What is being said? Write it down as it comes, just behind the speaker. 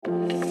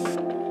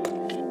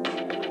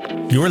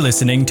You're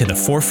listening to the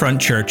Forefront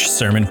Church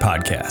Sermon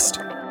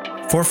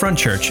Podcast. Forefront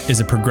Church is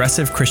a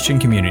progressive Christian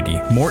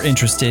community more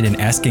interested in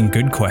asking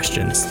good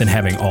questions than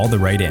having all the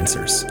right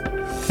answers.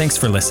 Thanks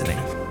for listening.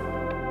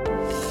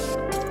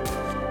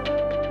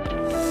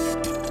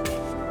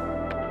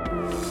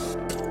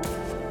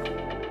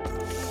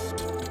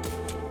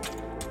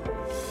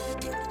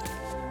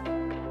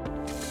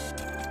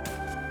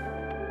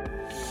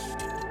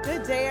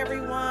 Good day,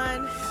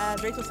 everyone.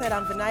 As Rachel said,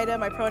 I'm Venida.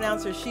 My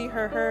pronouns are she,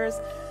 her, hers.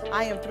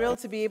 I am thrilled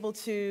to be able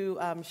to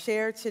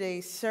share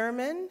today's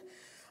sermon.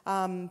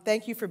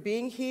 Thank you for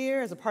being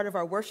here as a part of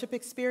our worship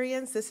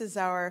experience. This is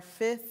our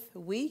 5th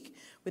week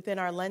within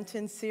our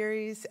Lenten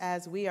series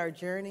as we are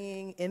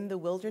journeying in the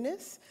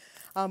wilderness,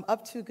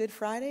 up to Good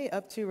Friday,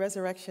 up to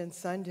Resurrection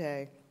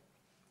Sunday.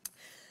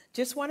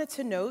 Just wanted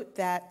to note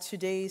that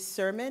today's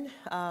sermon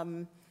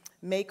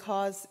may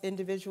cause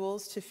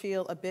individuals to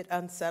feel a bit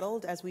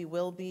unsettled, as we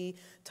will be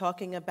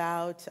talking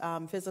about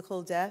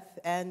physical death,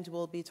 and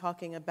we'll be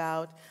talking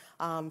about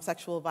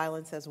sexual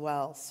violence as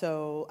well.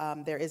 So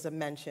there is a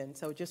mention.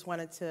 So just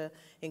wanted to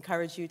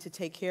encourage you to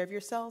take care of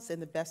yourselves in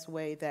the best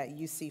way that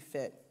you see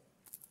fit.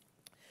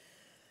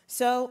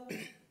 So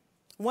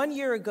 1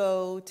 year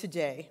ago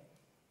today,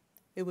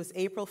 it was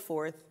April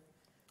 4th,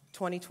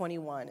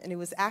 2021, and it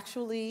was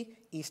actually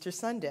Easter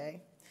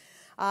Sunday.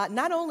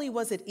 Not only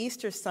was it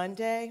Easter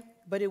Sunday,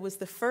 but it was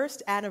the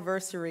first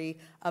anniversary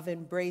of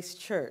Embrace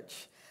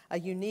Church, a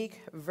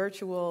unique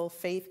virtual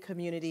faith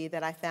community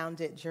that I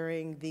founded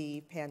during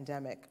the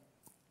pandemic.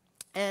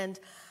 And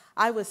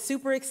I was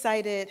super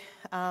excited.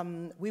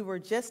 We were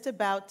just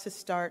about to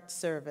start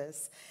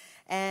service,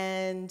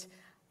 and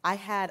I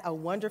had a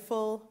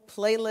wonderful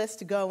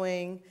playlist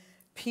going.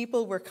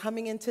 People were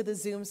coming into the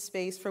Zoom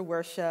space for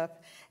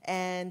worship,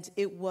 and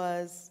it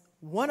was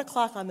 1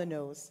 o'clock on the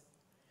nose.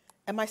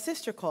 And my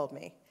sister called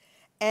me.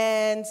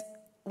 And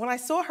when I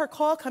saw her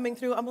call coming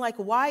through, I'm like,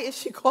 why is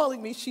she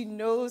calling me? She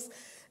knows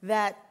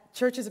that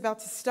church is about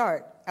to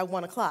start at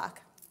 1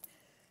 o'clock.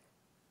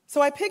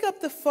 So I pick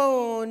up the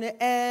phone,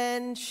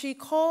 and she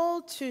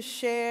called to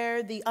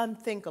share the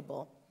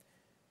unthinkable,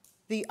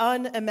 the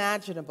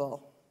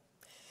unimaginable.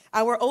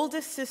 Our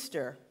oldest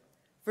sister,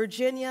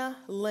 Virginia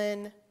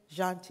Lynn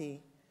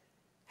Janti,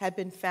 had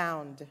been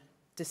found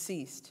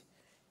deceased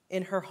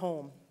in her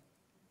home.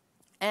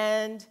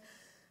 And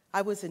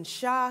I was in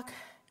shock.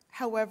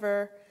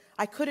 However,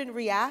 I couldn't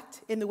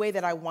react in the way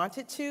that I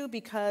wanted to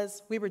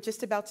because we were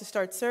just about to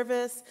start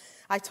service.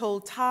 I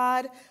told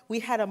Todd we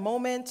had a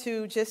moment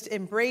to just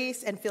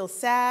embrace and feel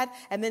sad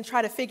and then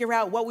try to figure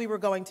out what we were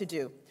going to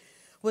do.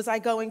 Was I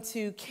going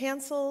to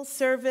cancel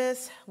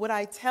service? Would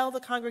I tell the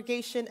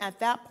congregation at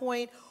that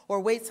point or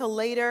wait till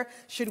later?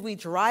 Should we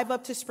drive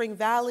up to Spring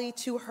Valley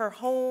to her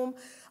home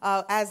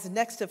as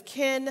next of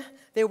kin?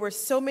 There were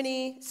so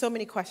many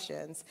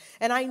questions.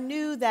 And I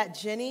knew that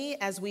Jenny,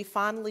 as we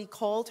fondly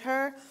called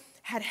her,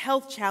 had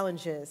health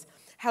challenges.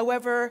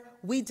 However,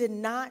 we did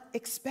not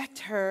expect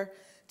her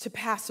to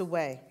pass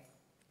away.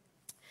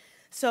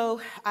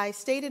 So I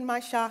stayed in my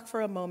shock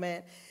for a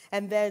moment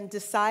and then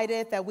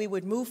decided that we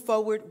would move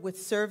forward with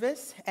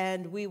service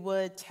and we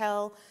would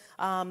tell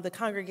the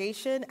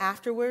congregation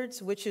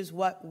afterwards, which is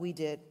what we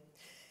did.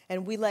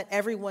 And we let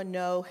everyone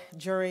know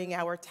during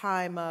our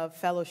time of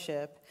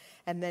fellowship,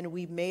 and then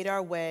we made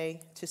our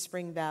way to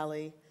Spring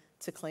Valley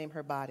to claim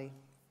her body.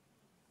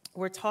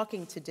 We're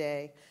talking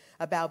today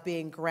about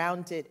being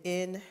grounded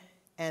in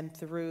and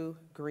through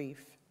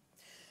grief.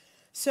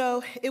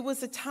 So it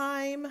was a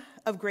time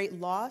of great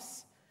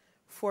loss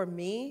for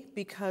me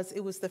because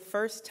it was the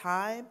first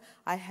time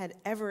I had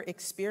ever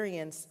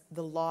experienced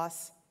the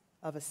loss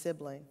of a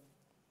sibling.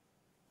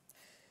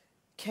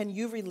 Can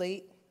you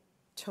relate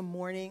to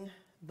mourning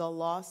the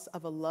loss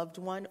of a loved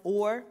one,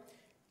 or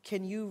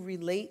can you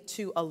relate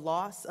to a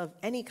loss of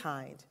any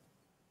kind?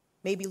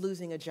 Maybe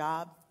losing a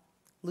job,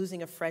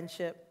 losing a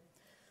friendship,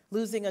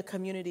 losing a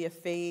community of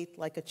faith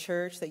like a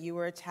church that you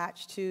were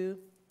attached to,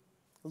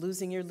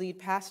 losing your lead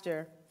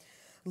pastor,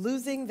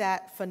 losing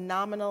that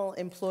phenomenal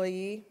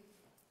employee,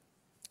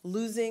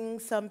 losing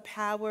some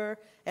power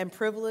and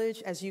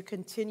privilege as you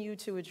continue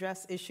to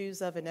address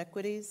issues of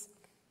inequities.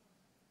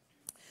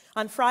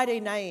 On Friday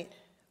night,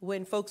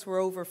 when folks were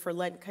over for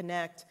Lent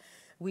Connect,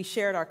 we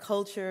shared our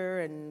culture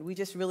and we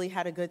just really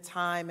had a good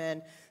time.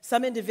 And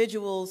some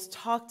individuals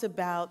talked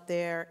about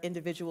their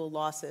individual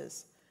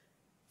losses,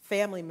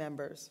 family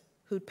members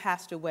who'd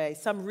passed away,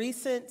 some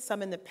recent,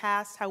 some in the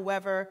past.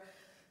 However,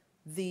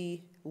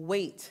 the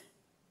weight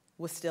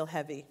was still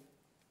heavy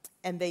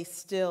and they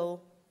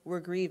still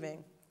were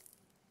grieving.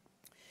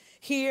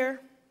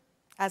 Here,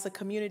 as a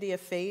community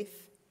of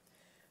faith,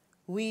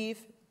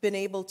 we've been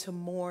able to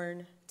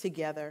mourn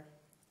together.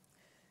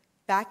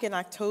 Back in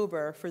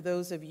October, for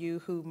those of you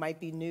who might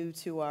be new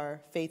to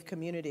our faith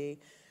community,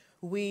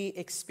 we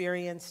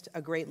experienced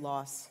a great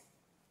loss.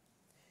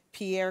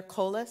 Pierre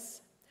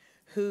Colas,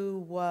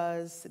 who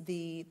was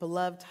the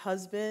beloved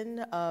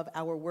husband of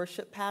our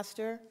worship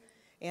pastor,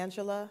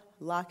 Angela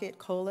Lockett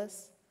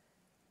Colas,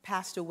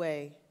 passed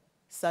away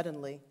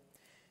suddenly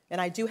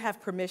and I do have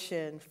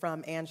permission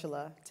from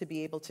Angela to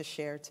be able to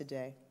share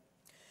today.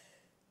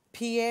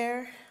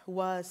 Pierre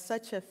was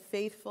such a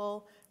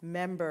faithful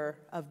member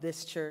of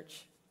this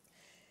church.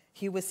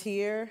 He was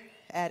here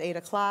at 8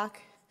 o'clock.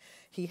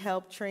 He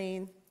helped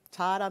train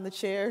Todd on the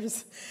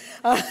chairs.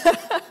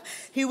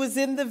 He was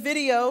in the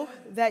video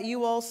that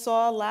you all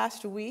saw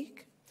last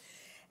week.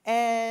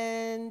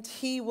 And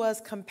he was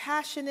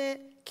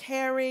compassionate,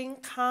 caring,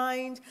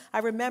 kind. I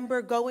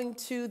remember going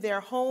to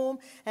their home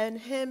and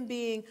him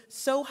being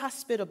so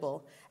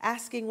hospitable,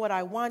 asking what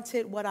I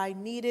wanted, what I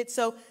needed.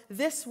 So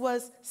this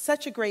was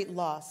such a great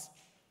loss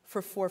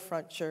for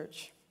Forefront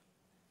Church.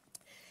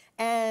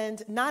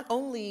 And not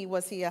only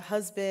was he a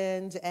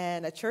husband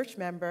and a church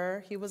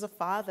member, he was a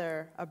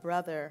father, a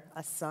brother,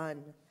 a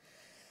son.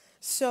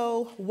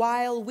 So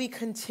while we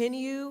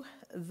continue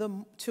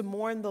to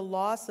mourn the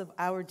loss of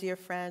our dear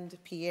friend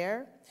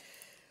Pierre,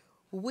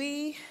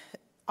 we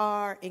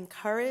are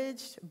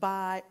encouraged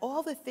by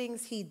all the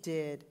things he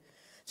did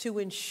to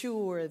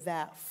ensure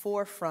that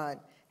Forefront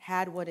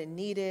had what it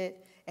needed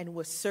and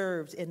was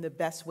served in the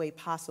best way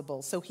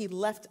possible. So he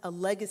left a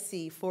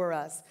legacy for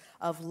us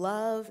of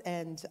love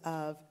and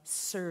of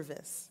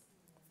service.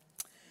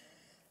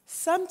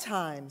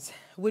 Sometimes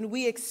when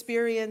we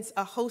experience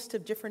a host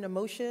of different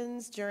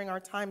emotions during our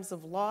times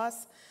of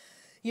loss,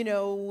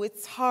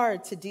 it's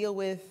hard to deal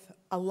with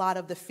a lot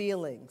of the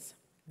feelings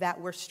that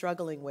we're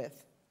struggling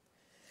with.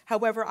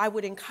 However, I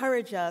would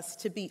encourage us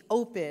to be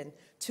open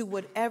to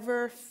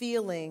whatever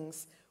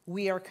feelings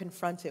we are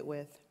confronted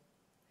with.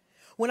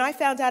 When I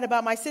found out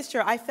about my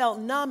sister, I felt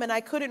numb and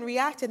I couldn't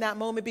react in that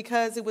moment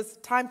because it was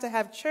time to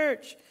have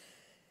church.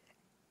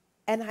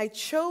 And I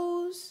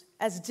chose,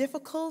 as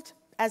difficult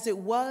as it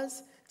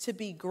was, to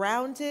be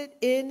grounded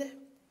in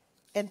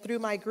and through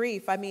my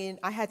grief.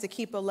 I had to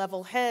keep a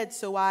level head,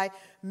 so I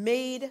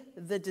made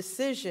the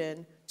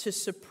decision to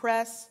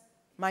suppress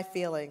my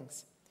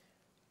feelings.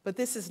 But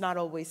this is not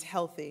always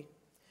healthy.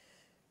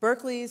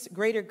 Berkeley's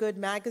Greater Good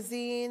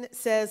magazine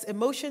says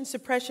emotion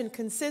suppression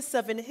consists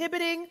of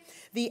inhibiting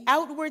the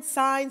outward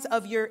signs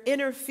of your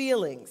inner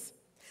feelings.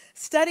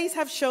 Studies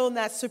have shown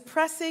that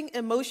suppressing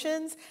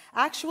emotions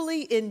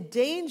actually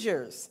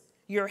endangers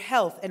your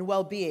health and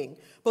well-being,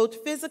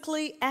 both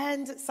physically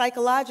and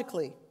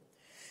psychologically.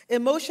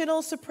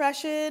 Emotional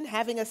suppression,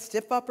 having a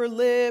stiff upper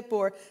lip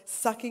or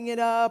sucking it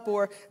up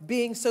or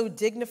being so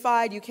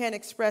dignified you can't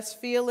express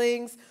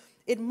feelings,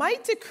 it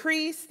might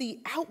decrease the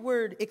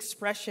outward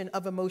expression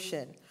of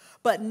emotion,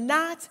 but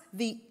not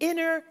the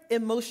inner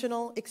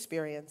emotional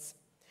experience.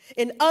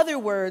 In other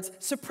words,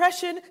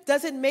 suppression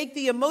doesn't make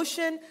the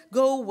emotion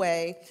go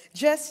away,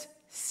 just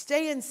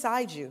stay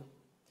inside you,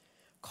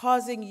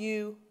 causing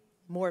you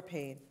more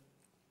pain.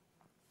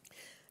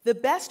 The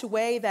best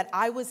way that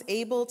I was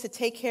able to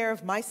take care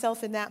of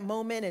myself in that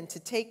moment and to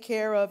take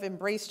care of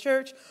Embrace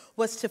Church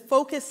was to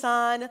focus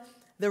on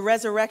the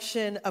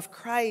resurrection of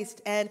Christ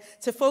and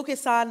to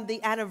focus on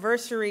the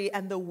anniversary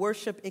and the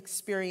worship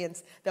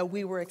experience that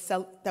we were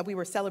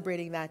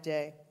celebrating that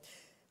day.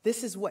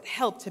 This is what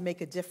helped to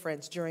make a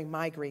difference during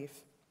my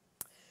grief.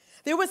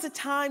 There was a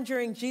time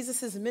during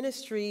Jesus'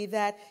 ministry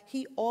that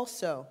he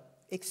also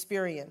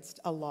experienced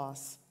a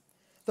loss,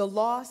 the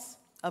loss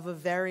of a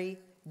very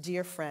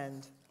dear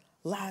friend,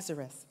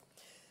 Lazarus.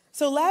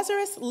 So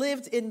Lazarus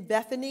lived in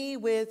Bethany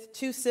with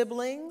two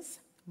siblings,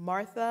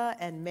 Martha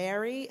and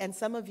Mary, and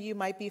some of you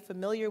might be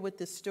familiar with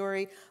the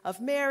story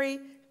of Mary,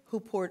 who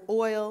poured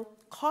oil,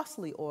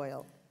 costly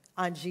oil,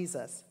 on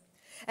Jesus.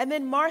 And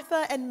then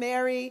Martha and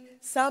Mary,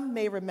 some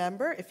may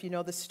remember, if you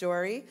know the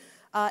story,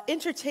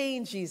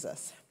 entertained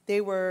Jesus. They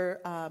were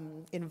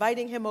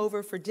inviting him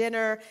over for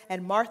dinner,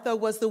 and Martha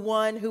was the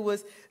one who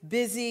was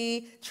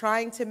busy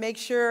trying to make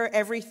sure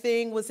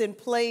everything was in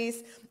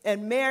place,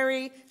 and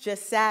Mary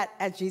just sat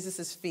at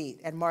Jesus'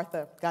 feet, and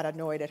Martha got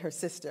annoyed at her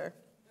sister.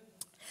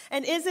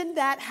 And isn't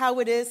that how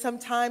it is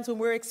sometimes when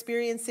we're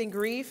experiencing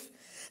grief?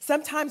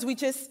 Sometimes we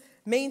just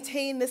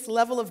maintain this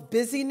level of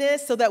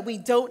busyness so that we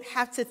don't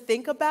have to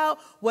think about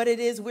what it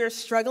is we're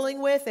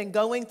struggling with and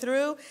going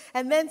through.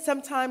 And then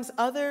sometimes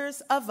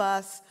others of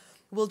us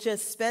will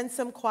just spend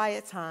some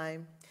quiet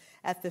time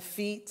at the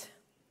feet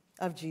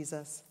of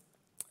Jesus.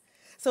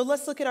 So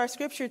let's look at our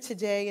scripture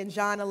today in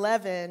John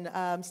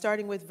 11,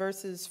 starting with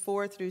verses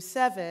 4 through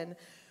 7.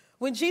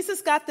 When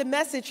Jesus got the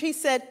message, he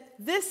said,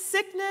 "This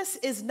sickness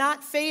is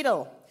not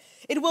fatal.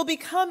 It will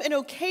become an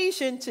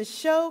occasion to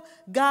show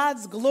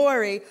God's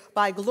glory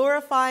by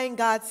glorifying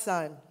God's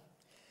Son."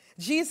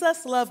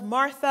 Jesus loved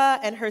Martha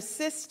and her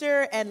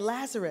sister and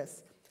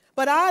Lazarus.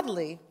 But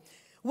oddly,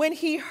 when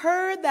he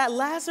heard that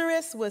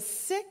Lazarus was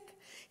sick,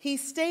 he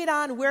stayed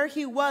on where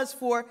he was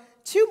for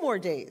 2 more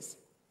days.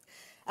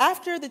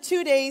 After the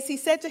 2 days, he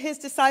said to his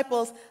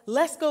disciples,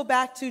 "Let's go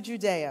back to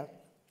Judea."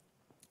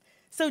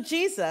 So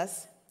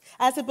Jesus,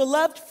 as a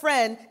beloved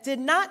friend, did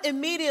not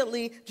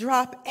immediately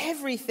drop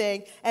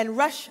everything and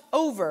rush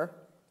over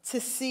to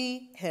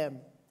see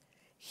him.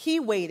 He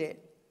waited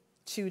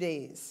 2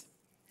 days.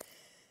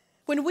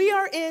 When we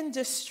are in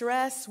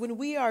distress, when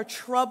we are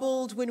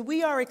troubled, when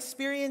we are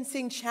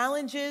experiencing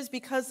challenges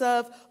because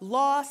of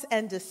loss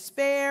and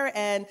despair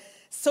and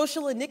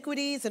social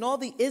iniquities and all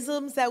the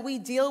isms that we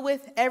deal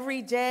with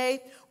every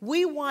day,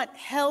 we want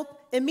help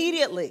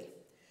immediately.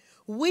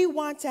 We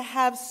want to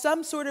have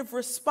some sort of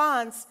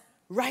response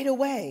right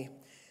away.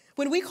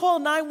 When we call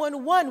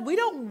 911, we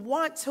don't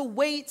want to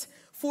wait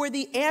for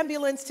the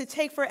ambulance to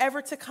take forever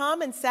to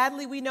come, and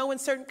sadly we know in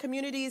certain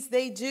communities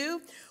they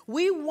do.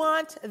 We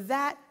want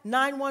that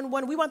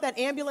 911, we want that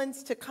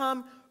ambulance to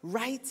come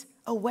right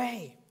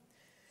away.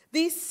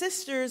 These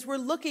sisters were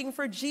looking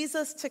for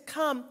Jesus to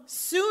come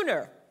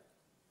sooner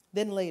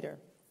than later.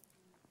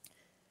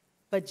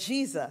 But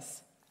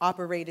Jesus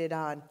operated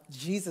on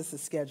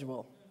Jesus'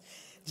 schedule.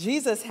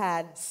 Jesus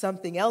had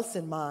something else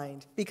in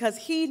mind because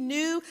he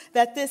knew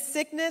that this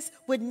sickness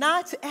would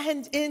not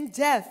end in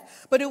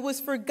death, but it was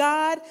for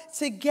God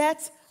to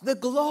get the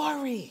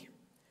glory.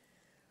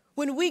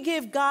 When we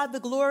give God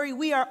the glory,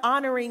 we are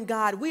honoring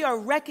God. We are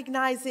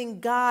recognizing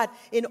God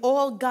in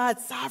all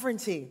God's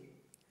sovereignty.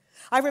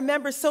 I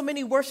remember so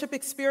many worship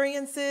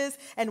experiences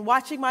and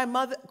watching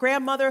my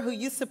grandmother who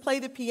used to play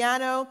the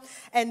piano,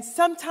 and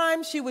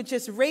sometimes she would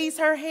just raise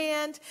her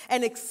hand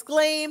and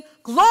exclaim,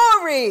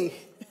 "Glory!"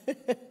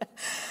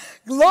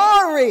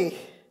 Glory!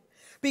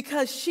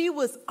 Because she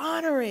was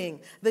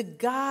honoring the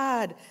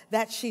God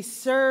that she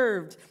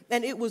served.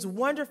 And it was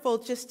wonderful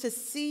just to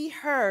see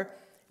her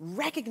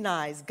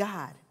recognize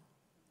God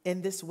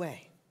in this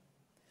way.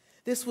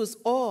 This was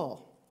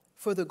all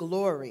for the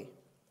glory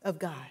of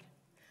God.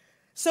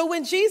 So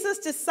when Jesus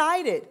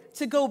decided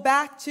to go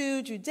back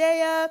to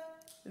Judea,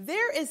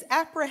 there is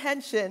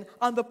apprehension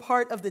on the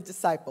part of the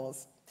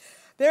disciples.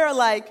 They're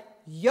like,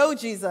 "Yo,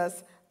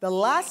 Jesus, the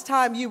last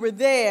time you were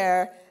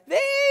there, they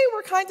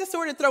were kind of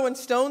sort of throwing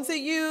stones at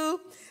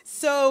you.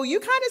 So you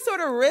kind of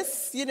sort of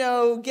risk,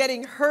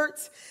 getting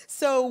hurt.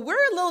 So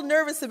we're a little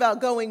nervous about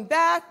going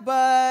back,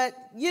 but,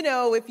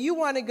 if you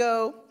want to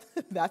go,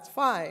 that's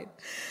fine."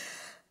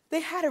 They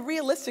had a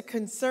realistic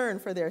concern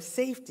for their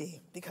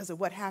safety because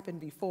of what happened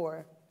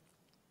before.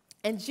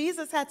 And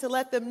Jesus had to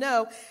let them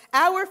know,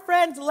 "Our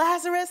friend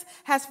Lazarus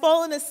has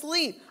fallen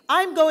asleep.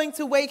 I'm going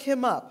to wake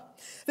him up."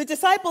 The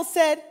disciples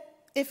said,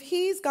 "If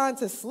he's gone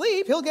to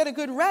sleep, he'll get a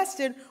good rest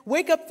and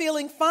wake up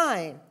feeling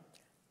fine."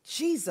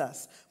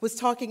 Jesus was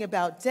talking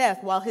about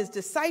death while his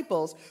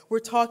disciples were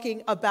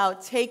talking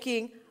about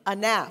taking a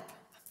nap.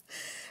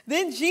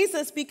 Then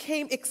Jesus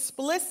became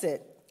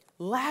explicit.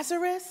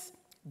 "Lazarus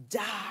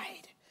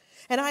died,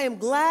 and I am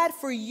glad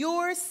for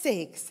your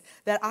sakes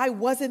that I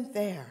wasn't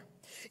there.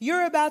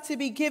 You're about to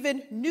be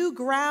given new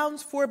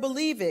grounds for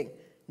believing.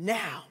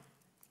 Now,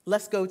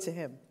 let's go to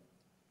him."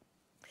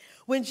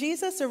 When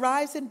Jesus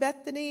arrives in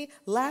Bethany,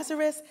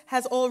 Lazarus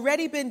has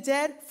already been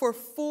dead for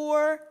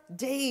 4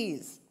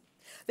 days.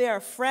 There are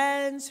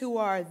friends who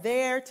are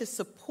there to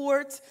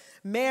support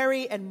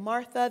Mary and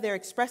Martha. They're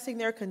expressing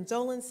their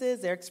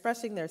condolences. They're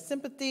expressing their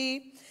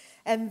sympathy.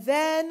 And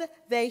then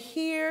they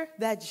hear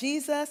that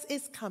Jesus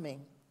is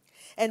coming.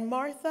 And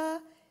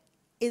Martha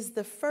is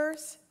the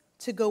first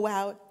to go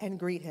out and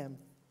greet him.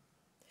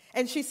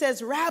 And she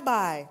says,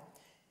 "Rabbi,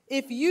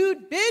 if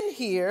you'd been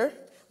here,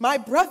 my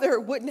brother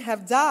wouldn't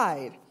have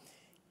died.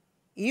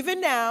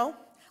 Even now,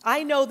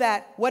 I know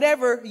that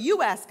whatever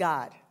you ask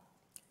God,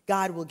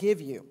 God will give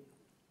you."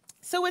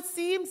 So it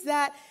seems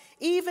that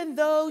even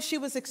though she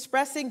was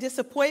expressing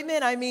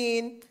disappointment,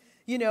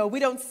 we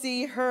don't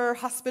see her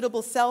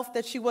hospitable self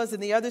that she was in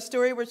the other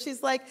story where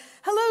she's like,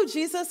 "Hello,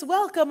 Jesus,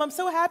 welcome. I'm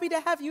so happy to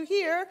have you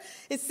here."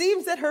 It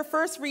seems that her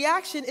first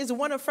reaction is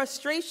one of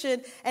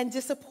frustration and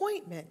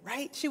disappointment,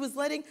 right? She was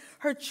letting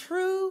her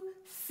true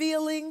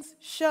feelings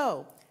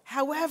show.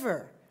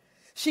 However,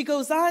 she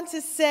goes on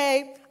to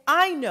say,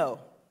 "I know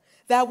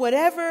that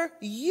whatever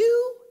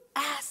you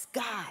ask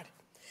God,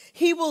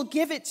 he will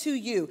give it to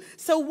you."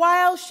 So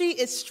while she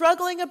is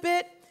struggling a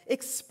bit,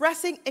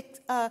 expressing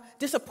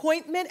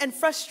disappointment and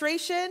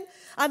frustration,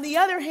 on the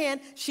other hand,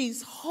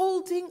 she's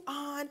holding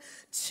on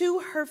to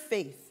her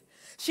faith.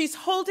 She's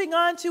holding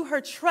on to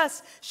her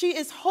trust. She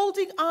is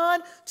holding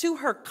on to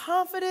her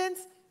confidence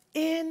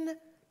in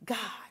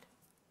God.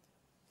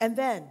 And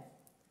then,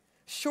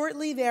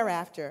 shortly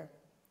thereafter,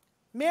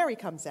 Mary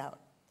comes out.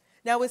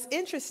 Now, it's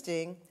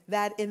interesting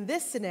that in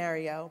this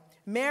scenario,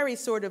 Mary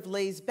sort of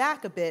lays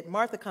back a bit.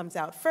 Martha comes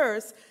out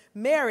first.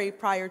 Mary,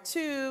 prior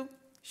to,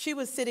 she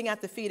was sitting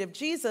at the feet of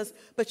Jesus,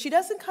 but she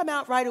doesn't come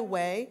out right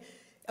away.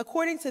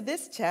 According to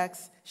this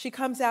text, she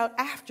comes out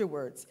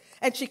afterwards,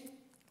 and she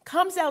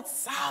comes out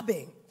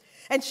sobbing.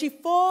 And she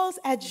falls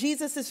at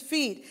Jesus'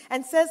 feet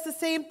and says the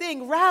same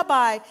thing.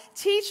 "Rabbi,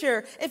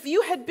 teacher, if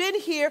you had been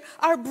here,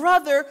 our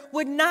brother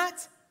would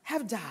not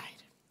have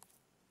died."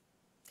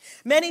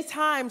 Many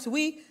times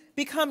we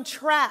become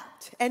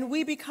trapped and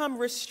we become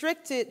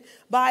restricted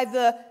by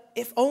the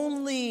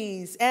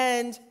if-onlys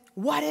and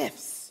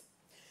what-ifs.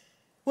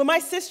 When my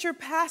sister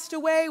passed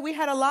away, we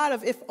had a lot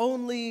of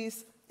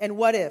if-onlys and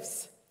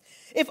what-ifs.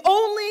 If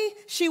only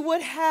she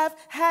would have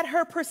had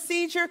her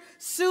procedure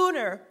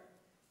sooner.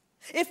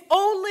 If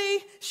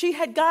only she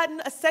had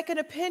gotten a second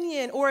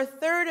opinion or a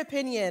third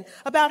opinion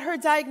about her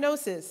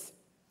diagnosis.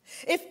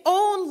 If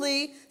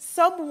only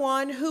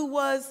someone who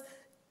was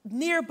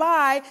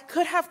nearby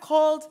could have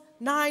called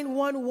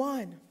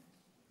 911.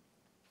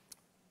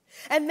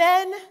 And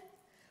then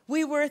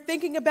we were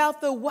thinking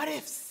about the what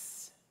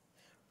ifs.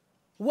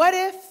 What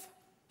if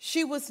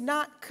she was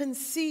not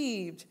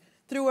conceived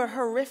through a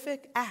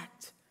horrific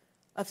act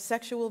of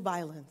sexual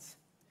violence?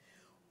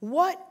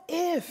 What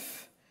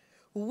if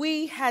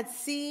we had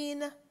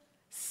seen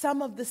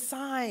some of the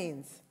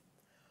signs?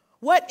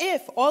 What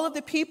if all of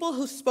the people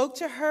who spoke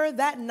to her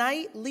that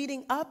night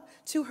leading up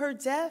to her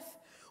death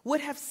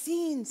would have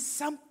seen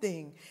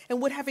something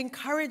and would have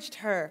encouraged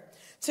her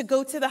to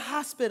go to the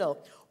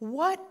hospital?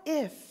 What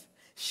if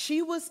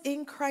she was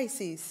in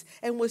crisis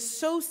and was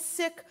so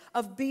sick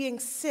of being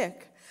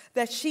sick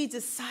that she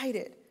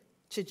decided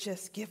to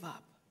just give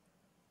up?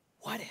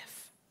 What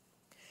if?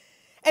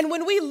 And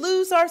when we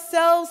lose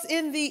ourselves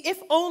in the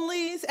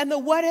if-onlys and the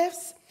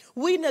what-ifs,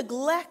 we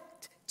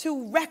neglect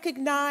to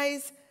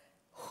recognize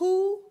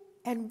who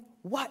and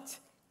what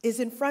is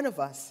in front of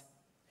us.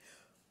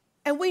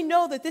 And we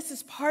know that this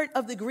is part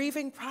of the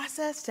grieving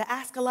process, to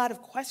ask a lot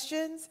of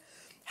questions.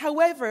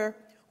 However,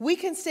 we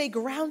can stay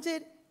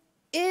grounded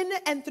in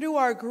and through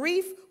our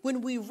grief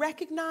when we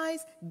recognize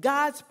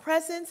God's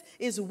presence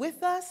is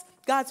with us.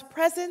 God's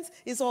presence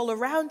is all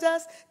around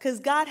us,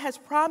 because God has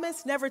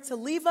promised never to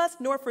leave us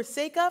nor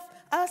forsake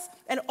us.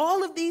 And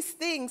all of these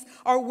things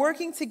are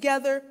working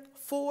together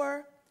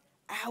for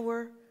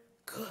our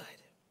good.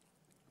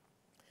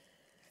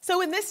 So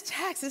in this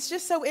text, it's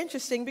just so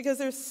interesting because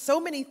there's so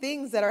many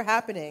things that are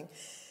happening.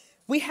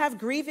 We have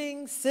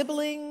grieving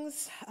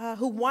siblings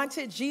who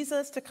wanted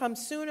Jesus to come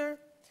sooner.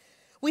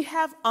 We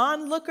have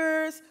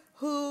onlookers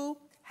who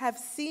have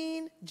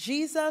seen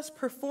Jesus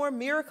perform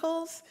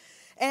miracles,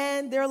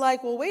 and they're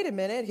like, well, wait a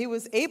minute, he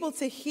was able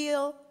to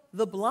heal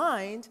the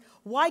blind.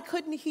 Why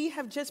couldn't he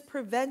have just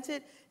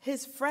prevented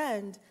his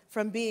friend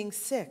from being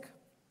sick?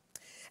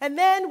 And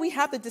then we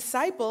have the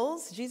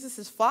disciples,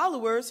 Jesus'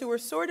 followers, who are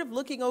sort of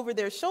looking over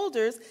their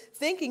shoulders,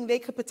 thinking they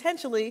could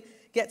potentially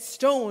get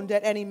stoned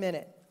at any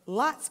minute.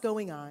 Lots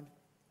going on.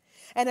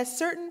 And at a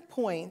certain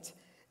point,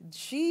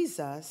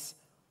 Jesus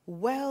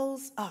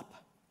wells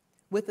up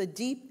with a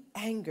deep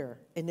anger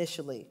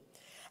initially.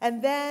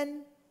 And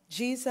then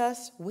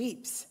Jesus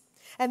weeps.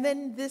 And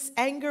then this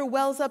anger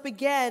wells up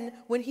again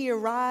when he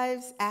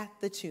arrives at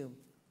the tomb.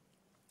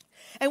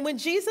 And when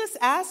Jesus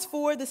asked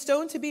for the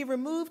stone to be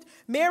removed,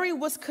 Mary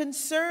was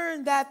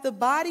concerned that the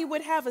body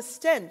would have a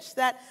stench,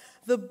 that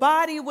the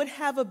body would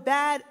have a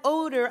bad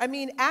odor. I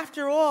mean,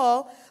 after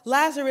all,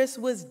 Lazarus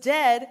was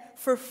dead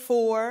for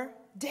 4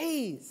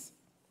 days.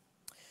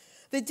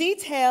 The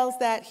details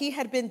that he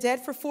had been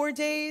dead for 4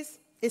 days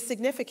is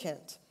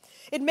significant.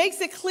 It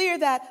makes it clear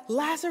that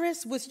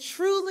Lazarus was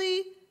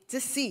truly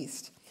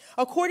deceased.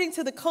 According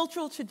to the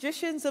cultural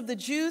traditions of the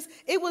Jews,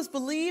 it was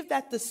believed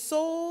that the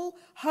soul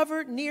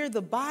hovered near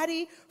the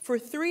body for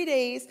 3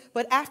 days,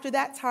 but after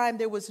that time,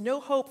 there was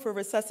no hope for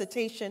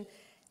resuscitation,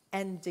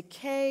 and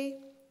decay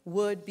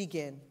would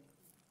begin.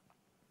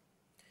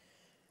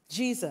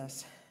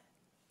 Jesus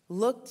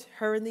looked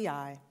her in the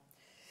eye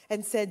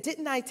and said,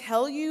 "Didn't I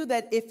tell you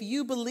that if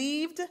you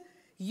believed,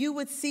 you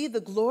would see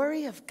the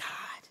glory of God?"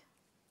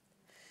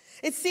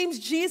 It seems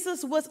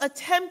Jesus was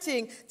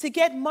attempting to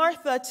get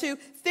Martha to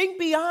think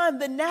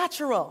beyond the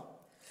natural,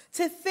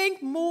 to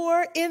think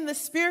more in the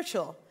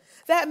spiritual,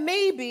 that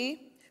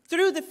maybe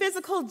through the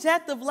physical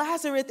death of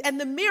Lazarus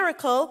and the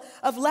miracle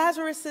of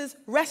Lazarus'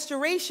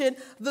 restoration,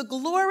 the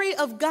glory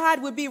of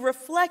God would be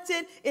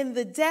reflected in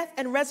the death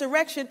and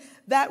resurrection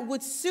that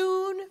would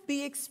soon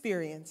be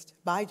experienced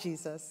by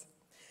Jesus.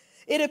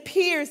 It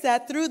appears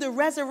that through the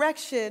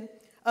resurrection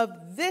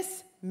of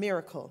this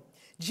miracle,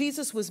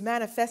 Jesus was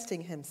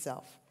manifesting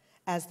himself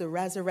as the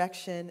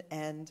resurrection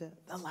and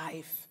the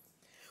life.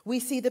 We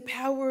see the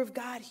power of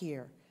God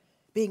here,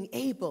 being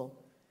able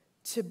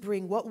to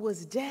bring what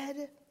was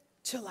dead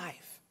to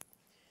life.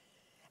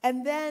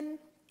 And then,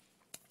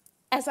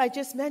 as I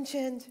just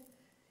mentioned,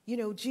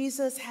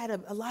 Jesus had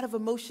a lot of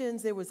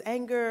emotions. There was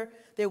anger,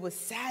 there was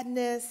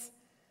sadness.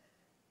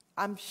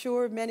 I'm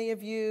sure many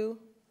of you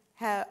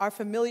are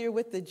familiar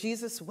with the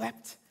Jesus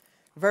wept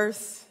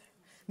verse.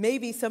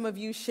 Maybe some of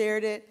you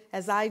shared it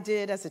as I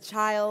did as a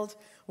child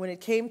when it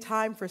came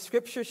time for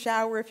scripture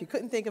shower. If you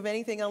couldn't think of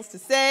anything else to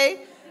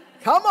say,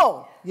 come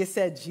on, you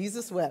said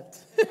Jesus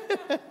wept.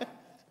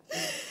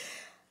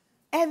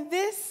 And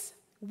this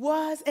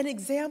was an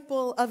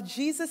example of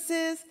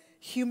Jesus's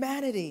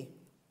humanity.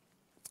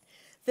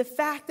 The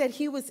fact that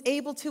he was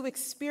able to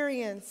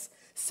experience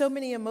so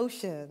many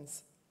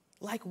emotions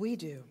like we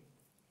do.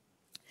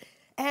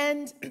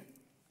 And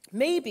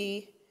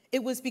maybe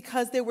it was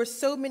because there were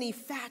so many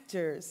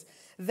factors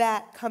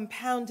that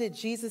compounded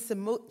Jesus'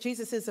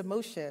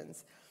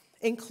 emotions,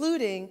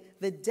 including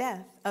the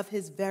death of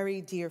his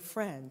very dear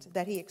friend,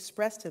 that he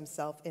expressed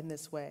himself in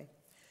this way.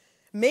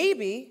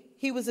 Maybe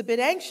he was a bit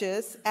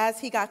anxious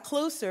as he got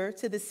closer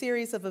to the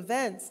series of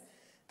events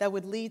that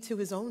would lead to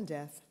his own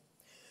death.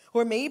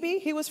 Or maybe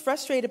he was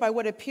frustrated by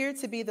what appeared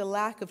to be the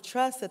lack of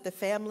trust that the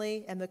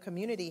family and the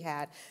community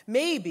had.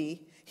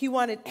 Maybe he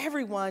wanted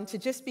everyone to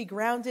just be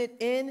grounded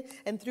in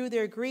and through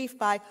their grief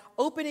by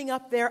opening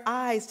up their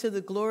eyes to the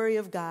glory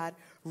of God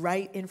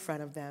right in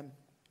front of them.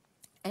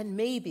 And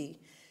maybe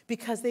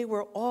because they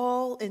were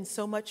all in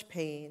so much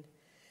pain,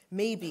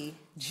 maybe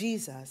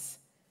Jesus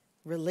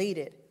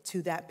related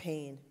to that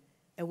pain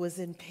and was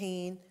in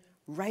pain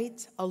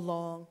right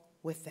along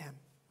with them.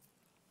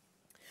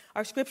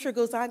 Our scripture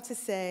goes on to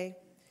say,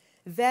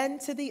 then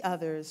to the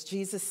others,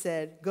 Jesus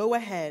said, go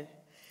ahead,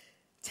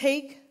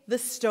 take the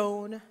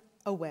stone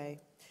away.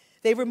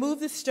 They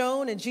removed the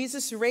stone, and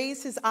Jesus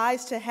raised his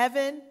eyes to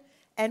heaven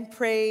and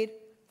prayed,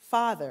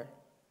 Father.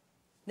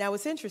 Now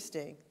it's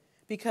interesting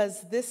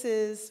because this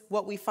is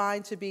what we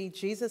find to be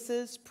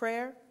Jesus's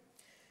prayer.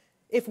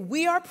 If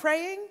we are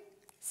praying,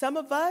 some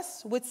of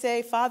us would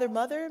say Father,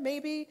 Mother,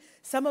 maybe.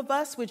 Some of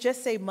us would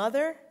just say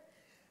Mother.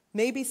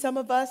 Maybe some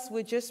of us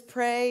would just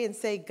pray and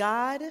say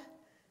God.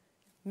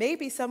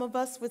 Maybe some of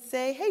us would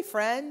say, hey,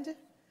 friend,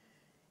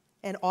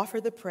 and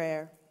offer the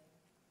prayer.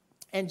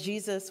 And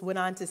Jesus went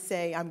on to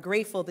say, I'm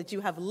grateful that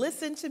you have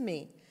listened to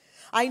me.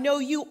 I know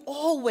you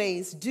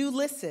always do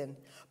listen,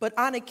 but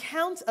on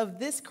account of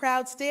this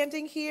crowd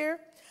standing here,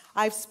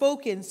 I've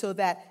spoken so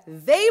that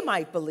they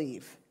might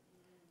believe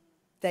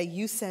that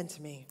you sent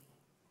me.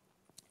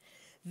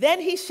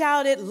 Then he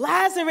shouted,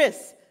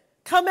 Lazarus,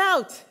 come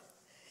out.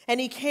 And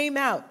he came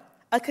out,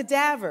 a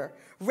cadaver,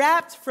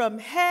 wrapped from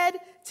head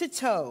to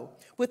toe,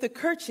 with a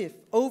kerchief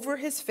over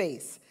his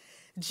face.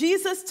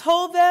 Jesus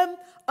told them,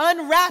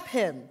 unwrap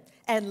him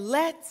and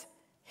let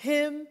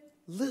him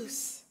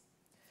loose.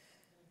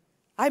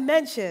 I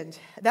mentioned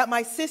that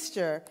my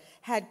sister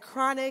had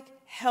chronic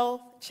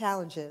health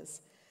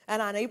challenges.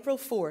 And on April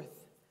 4th,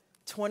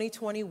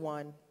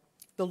 2021,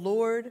 the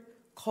Lord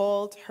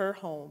called her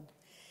home.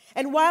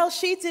 And while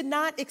she did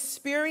not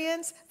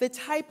experience the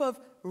type of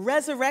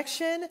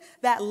resurrection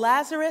that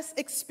Lazarus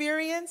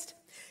experienced,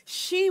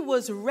 she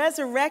was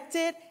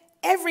resurrected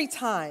every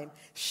time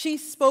she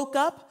spoke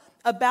up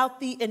about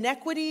the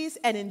inequities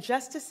and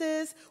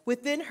injustices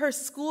within her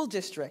school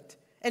district.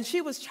 And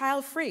she was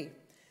child-free.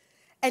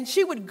 And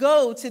she would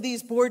go to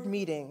these board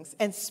meetings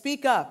and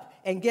speak up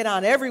and get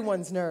on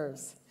everyone's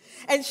nerves.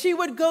 And she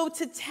would go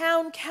to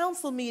town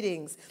council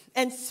meetings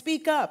and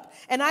speak up.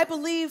 And I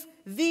believe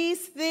these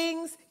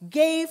things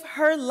gave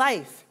her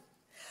life.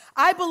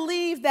 I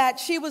believe that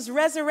she was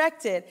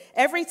resurrected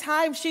every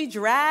time she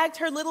dragged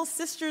her little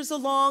sisters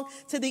along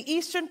to the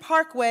Eastern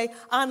Parkway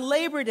on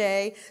Labor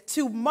Day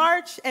to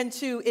march and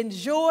to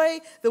enjoy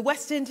the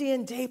West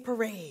Indian Day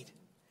Parade.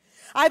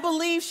 I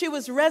believe she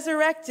was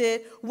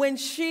resurrected when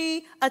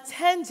she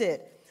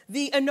attended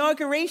the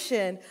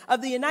inauguration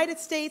of the United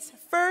States'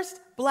 first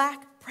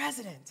Black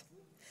president.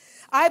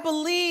 I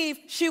believe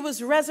she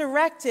was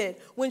resurrected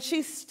when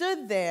she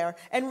stood there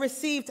and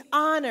received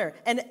honor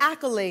and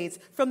accolades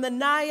from the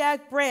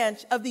Nyack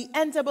branch of the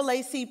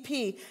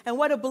NAACP. And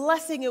what a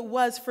blessing it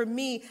was for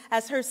me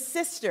as her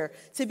sister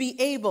to be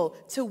able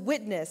to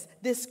witness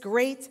this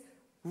great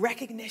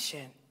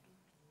recognition.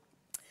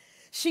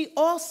 She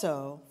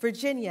also,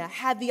 Virginia,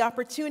 had the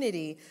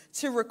opportunity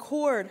to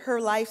record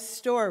her life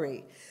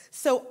story.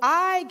 So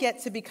I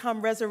get to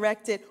become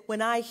resurrected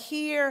when I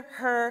hear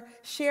her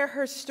share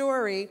her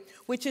story,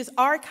 which is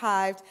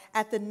archived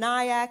at the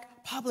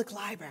Nyack Public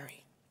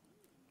Library.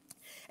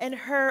 And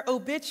her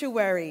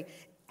obituary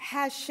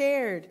has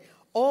shared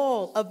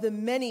all of the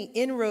many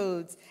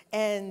inroads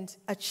and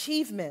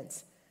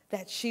achievements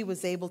that she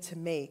was able to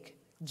make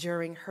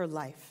during her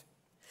life.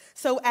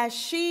 So as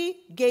she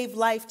gave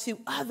life to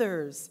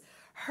others,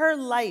 her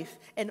life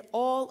and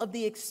all of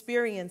the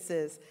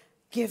experiences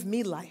give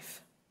me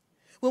life.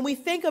 When we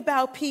think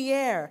about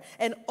Pierre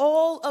and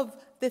all of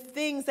the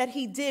things that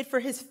he did for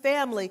his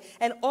family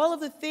and all of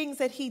the things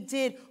that he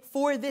did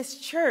for this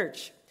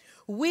church,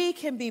 we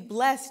can be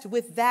blessed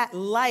with that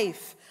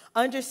life,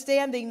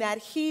 understanding that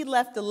he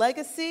left a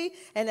legacy.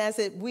 And as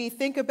we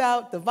think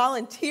about the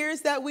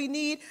volunteers that we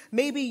need,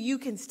 maybe you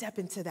can step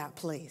into that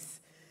place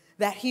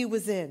that he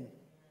was in.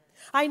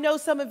 I know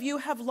some of you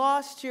have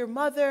lost your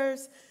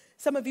mothers,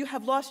 some of you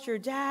have lost your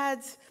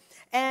dads,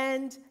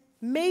 and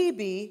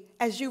maybe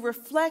as you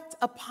reflect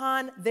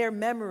upon their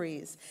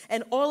memories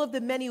and all of the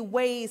many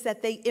ways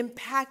that they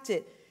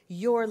impacted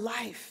your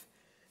life,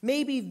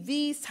 maybe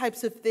these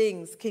types of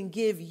things can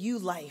give you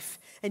life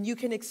and you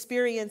can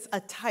experience a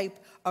type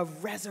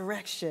of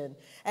resurrection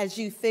as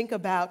you think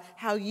about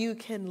how you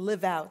can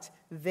live out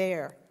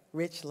their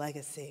rich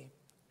legacy.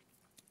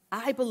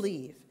 I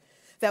believe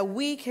that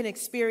we can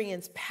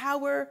experience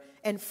power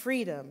and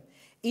freedom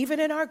even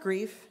in our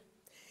grief,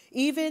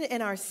 even in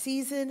our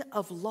season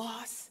of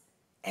loss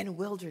and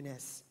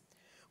wilderness,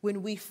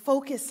 when we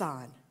focus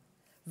on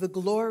the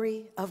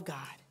glory of God.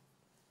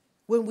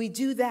 When we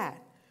do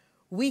that,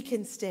 we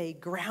can stay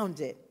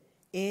grounded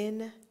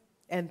in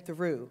and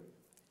through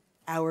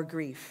our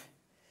grief.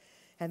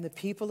 And the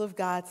people of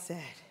God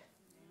said,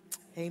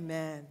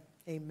 amen,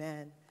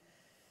 amen.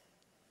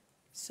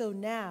 So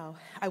now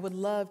I would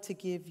love to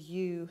give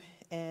you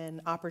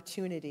an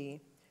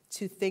opportunity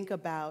to think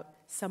about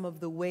some of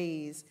the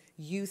ways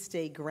you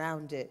stay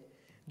grounded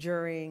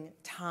during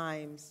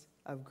times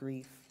of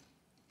grief.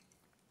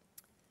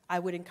 I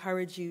would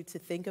encourage you to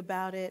think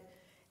about it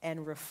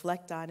and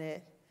reflect on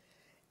it.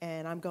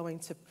 And I'm going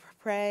to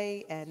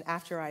pray, and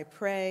after I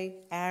pray,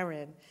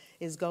 Aaron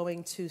is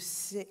going to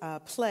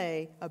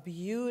play a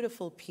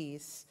beautiful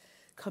piece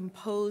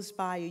composed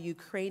by a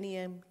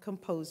Ukrainian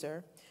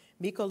composer,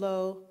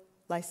 Mykola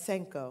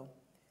Lysenko.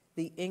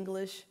 The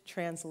English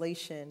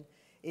translation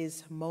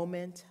is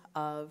Moment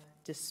of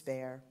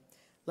Despair.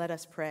 Let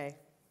us pray.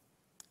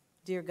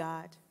 Dear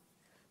God,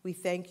 we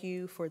thank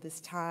you for this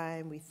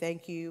time. We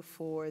thank you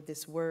for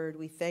this word.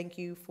 We thank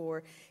you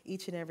for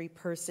each and every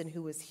person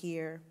who is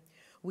here.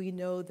 We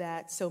know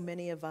that so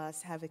many of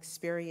us have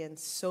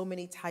experienced so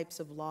many types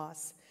of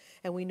loss,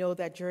 and we know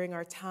that during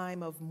our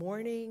time of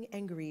mourning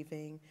and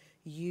grieving,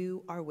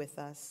 you are with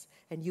us,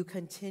 and you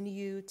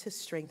continue to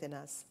strengthen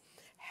us.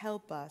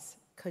 Help us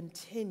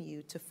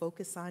continue to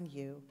focus on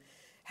you.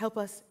 Help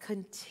us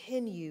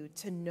continue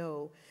to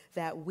know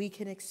that we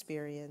can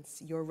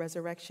experience your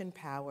resurrection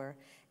power,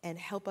 and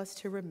help us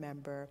to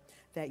remember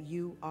that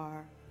you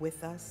are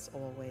with us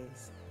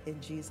always.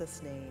 In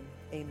Jesus' name,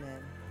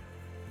 amen.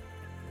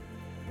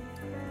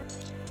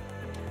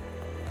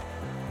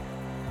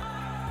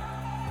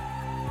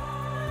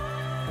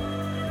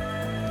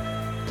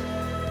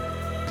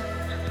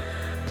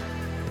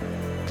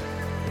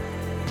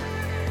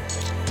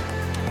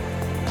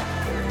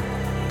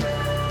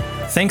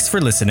 Thanks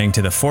for listening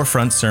to the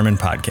Forefront Sermon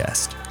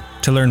Podcast.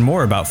 To learn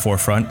more about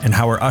Forefront and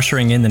how we're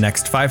ushering in the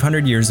next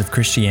 500 years of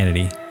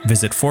Christianity,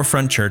 visit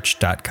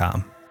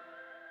forefrontchurch.com.